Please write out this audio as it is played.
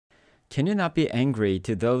Can you not be angry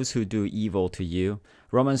to those who do evil to you?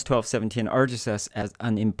 Romans 12:17 urges us as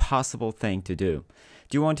an impossible thing to do.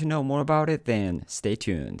 Do you want to know more about it? Then stay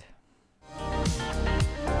tuned.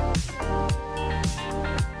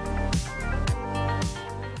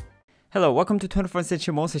 Hello, welcome to 21st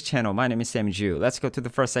Century Moses channel. My name is Sam Ju. Let's go to the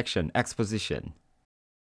first section, exposition.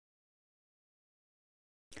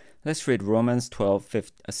 Let's read Romans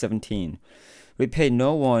 12:17. Repay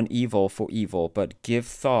no one evil for evil, but give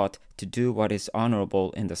thought to do what is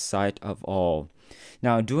honorable in the sight of all.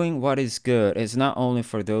 Now, doing what is good is not only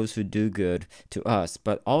for those who do good to us,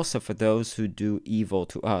 but also for those who do evil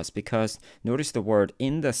to us. Because notice the word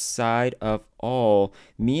in the sight of all,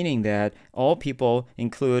 meaning that all people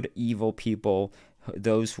include evil people,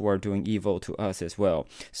 those who are doing evil to us as well.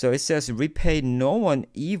 So it says, repay no one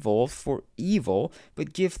evil for evil,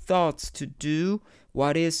 but give thoughts to do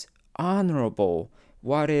what is honorable,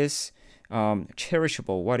 what is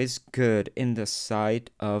cherishable, what is good in the sight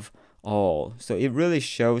of all. So it really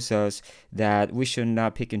shows us that we should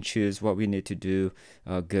not pick and choose what we need to do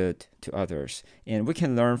good to others. And we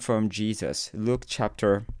can learn from Jesus. Luke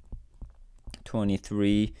chapter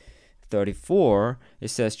 23:34, it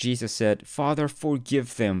says, Jesus said, Father,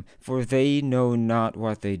 forgive them, for they know not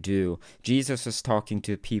what they do. Jesus was talking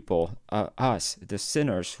to people, us, the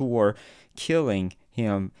sinners who were killing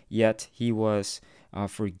him, yet he was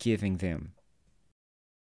forgiving them.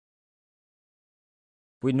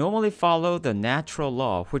 We normally follow the natural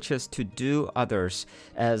law, which is to do others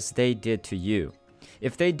as they did to you.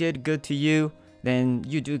 If they did good to you, then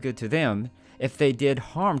you do good to them. If they did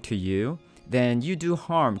harm to you, then you do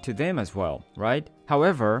harm to them as well, right?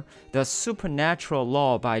 However, the supernatural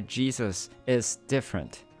law by Jesus is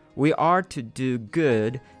different. We are to do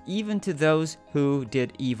good even to those who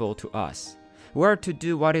did evil to us. We are to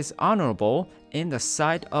do what is honorable in the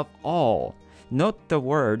sight of all. Note the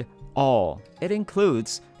word all. It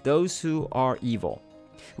includes those who are evil.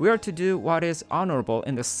 We are to do what is honorable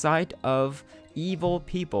in the sight of evil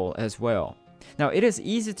people as well. Now, it is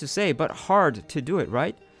easy to say, but hard to do it,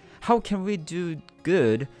 right? How can we do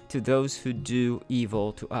good to those who do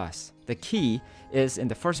evil to us? The key is in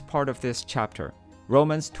the first part of this chapter.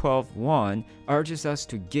 Romans 12:1 urges us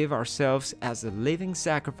to give ourselves as a living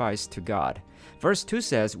sacrifice to God. Verse 2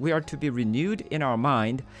 says we are to be renewed in our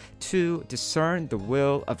mind to discern the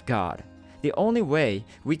will of God. The only way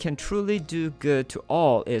we can truly do good to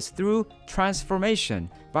all is through transformation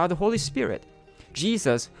by the Holy Spirit.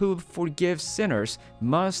 Jesus, who forgives sinners,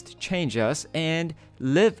 must change us and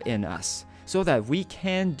live in us so that we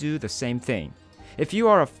can do the same thing. If you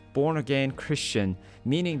are a born-again Christian,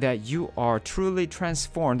 meaning that you are truly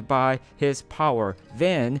transformed by His power,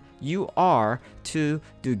 then you are to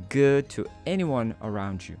do good to anyone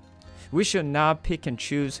around you. We should not pick and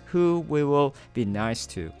choose who we will be nice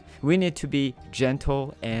to. We need to be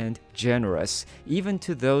gentle and generous, even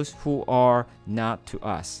to those who are not to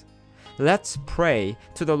us. Let's pray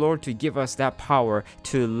to the Lord to give us that power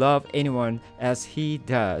to love anyone as He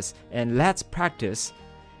does, and let's practice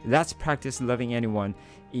loving anyone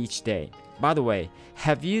each day. By the way,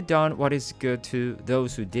 have you done what is good to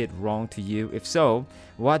those who did wrong to you? If so,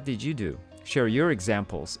 what did you do? Share your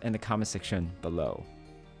examples in the comment section below.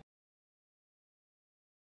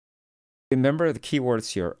 Remember the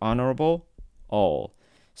keywords here, honorable, all.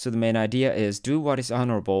 So the main idea is do what is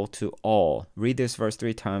honorable to all. Read this verse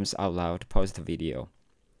 3 times out loud. Pause the video.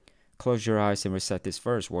 Close your eyes and recite this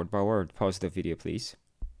verse word by word. Pause the video, please.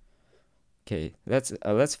 Okay, let's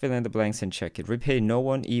fill in the blanks and check it. Repay no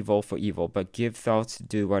one evil for evil, but give thoughts to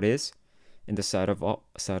do what is in the sight of all.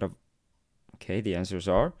 Okay, the answers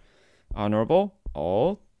are honorable,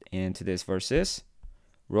 all, and today's verse is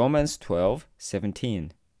Romans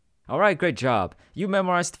 12:17. All right, great job. You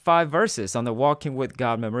memorized 5 verses on the Walking with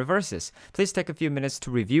God memory verses. Please take a few minutes to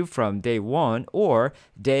review from day 1 or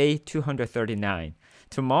day 239.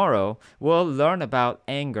 Tomorrow, we'll learn about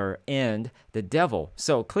anger and the devil.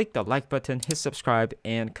 So click the like button, hit subscribe,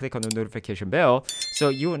 and click on the notification bell so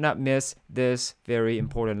you will not miss this very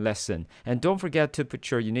important lesson. And don't forget to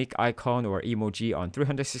put your unique icon or emoji on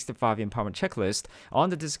 365 Empowerment Checklist on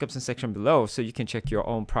the description section below so you can check your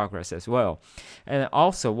own progress as well. And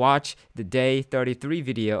also watch the day 33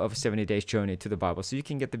 video of 70 Days Journey to the Bible so you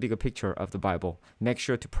can get the bigger picture of the Bible. Make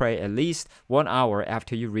sure to pray at least 1 hour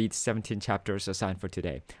after you read 17 chapters assigned for today.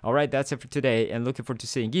 All right, that's it for today, and looking forward to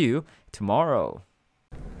seeing you tomorrow.